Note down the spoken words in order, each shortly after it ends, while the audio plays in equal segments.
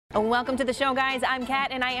Welcome to the show, guys. I'm Kat,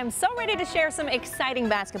 and I am so ready to share some exciting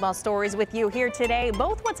basketball stories with you here today,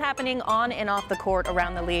 both what's happening on and off the court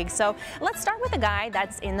around the league. So let's start with a guy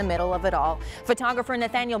that's in the middle of it all. Photographer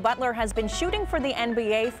Nathaniel Butler has been shooting for the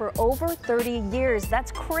NBA for over 30 years.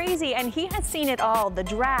 That's crazy, and he has seen it all. The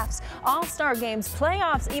drafts, all-star games,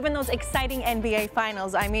 playoffs, even those exciting NBA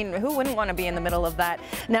finals. I mean, who wouldn't want to be in the middle of that?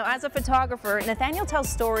 Now, as a photographer, Nathaniel tells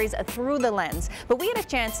stories through the lens, but we had a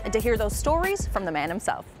chance to hear those stories from the man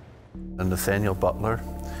himself. Nathaniel Butler,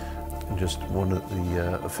 just one of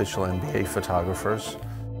the official NBA photographers.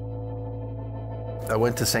 I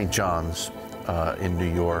went to St. John's in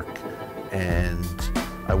New York, and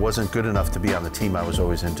I wasn't good enough to be on the team. I was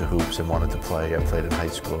always into hoops and wanted to play. I played in high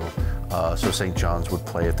school. So St. John's would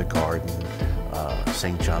play at the Garden,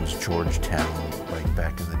 St. John's, Georgetown, like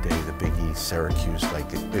back in the day, the Big East, Syracuse, like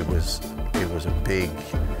it was a big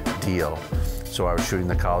deal. So I was shooting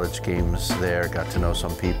the college games there, got to know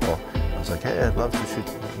some people. I was like, hey, I'd love to shoot,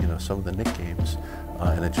 some of the Knick games.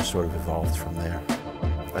 And it just sort of evolved from there.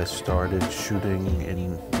 I started shooting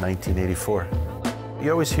in 1984.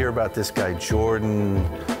 You always hear about this guy, Jordan,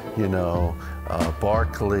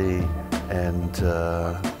 Barkley, and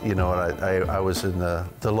I was in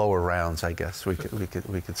the lower rounds, I guess we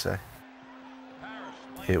could say.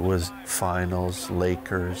 It was finals,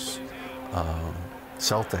 Lakers,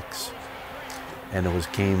 Celtics. And it was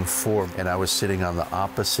game 4, and I was sitting on the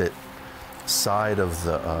opposite side of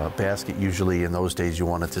the basket. Usually in those days you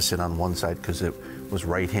wanted to sit on one side because it was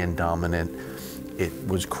right-hand dominant. It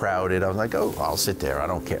was crowded. I was like, oh, I'll sit there. I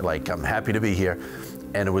don't care. Like, I'm happy to be here.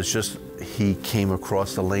 And it was just, he came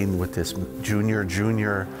across the lane with this junior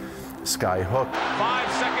skyhook.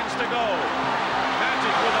 5 seconds to go.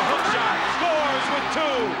 Magic with a hook shot, scores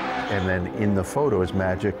with 2. And then in the photo is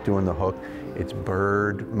Magic doing the hook. It's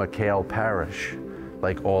Bird, McHale, Parrish,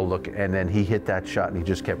 like all look, and then he hit that shot and he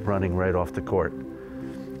just kept running right off the court.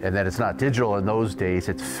 And then it's not digital in those days,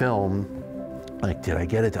 it's film. Like, did I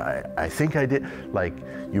get it? I think I did. Like,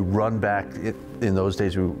 you run back. In those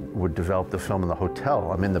days, we would develop the film in the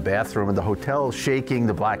hotel. I'm in the bathroom in the hotel, shaking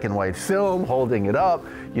the black and white film, holding it up,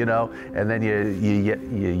 and then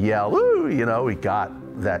you yell, ooh, we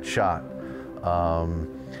got that shot.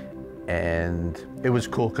 And it was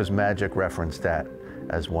cool because Magic referenced that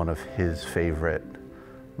as one of his favorite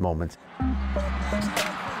moments.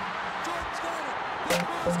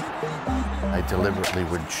 I deliberately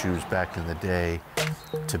would choose back in the day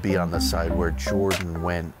to be on the side where Jordan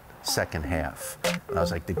went second half. And I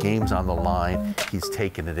was like, the game's on the line, he's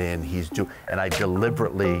taking it in, and I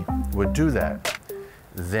deliberately would do that.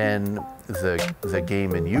 Then the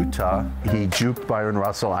game in Utah, he juked Byron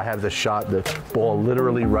Russell. I have the shot, the ball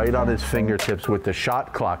literally right on his fingertips with the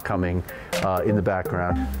shot clock coming in the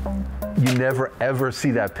background. You never ever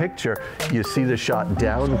see that picture. You see the shot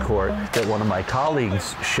down court that one of my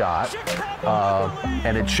colleagues shot,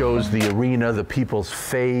 and it shows the arena, the people's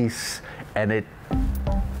face, and it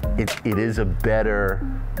is a better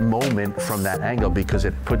moment from that angle because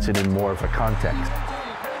it puts it in more of a context.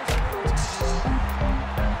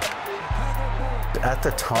 At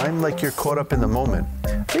the time, like, you're caught up in the moment.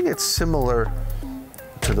 I think it's similar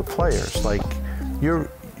to the players. Like,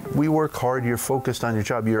 we work hard, you're focused on your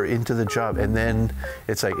job, you're into the job, and then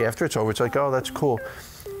it's like, after it's over, it's like, oh, that's cool.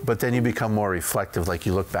 But then you become more reflective, like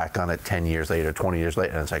you look back on it 10 years later, 20 years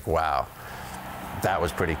later, and it's like, wow, that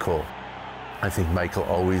was pretty cool. I think Michael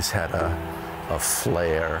always had a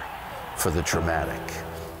flair for the dramatic.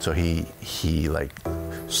 So he like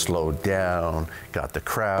slowed down, got the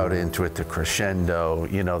crowd into it, the crescendo,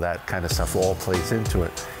 that kind of stuff all plays into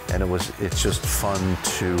it. And it's just fun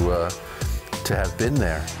to have been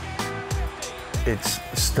there. It's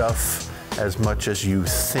stuff as much as you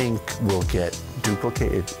think will get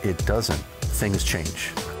duplicated, it doesn't. Things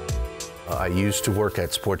change. I used to work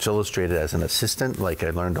at Sports Illustrated as an assistant. Like,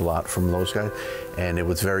 I learned a lot from those guys, and it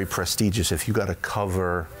was very prestigious. If you got a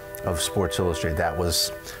cover of Sports Illustrated, that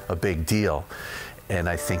was a big deal. And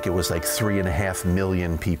I think it was like 3.5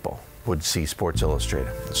 million people would see Sports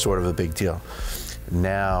Illustrated. It's sort of a big deal.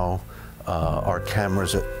 Now, our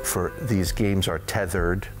cameras for these games are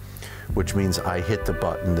tethered, which means I hit the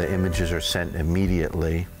button, the images are sent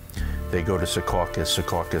immediately. They go to Secaucus,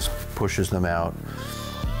 Secaucus pushes them out,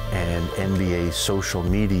 and NBA social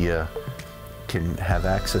media can have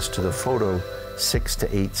access to the photo 6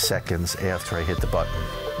 to 8 seconds after I hit the button.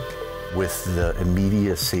 With the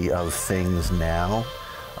immediacy of things now,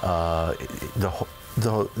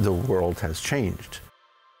 the world has changed.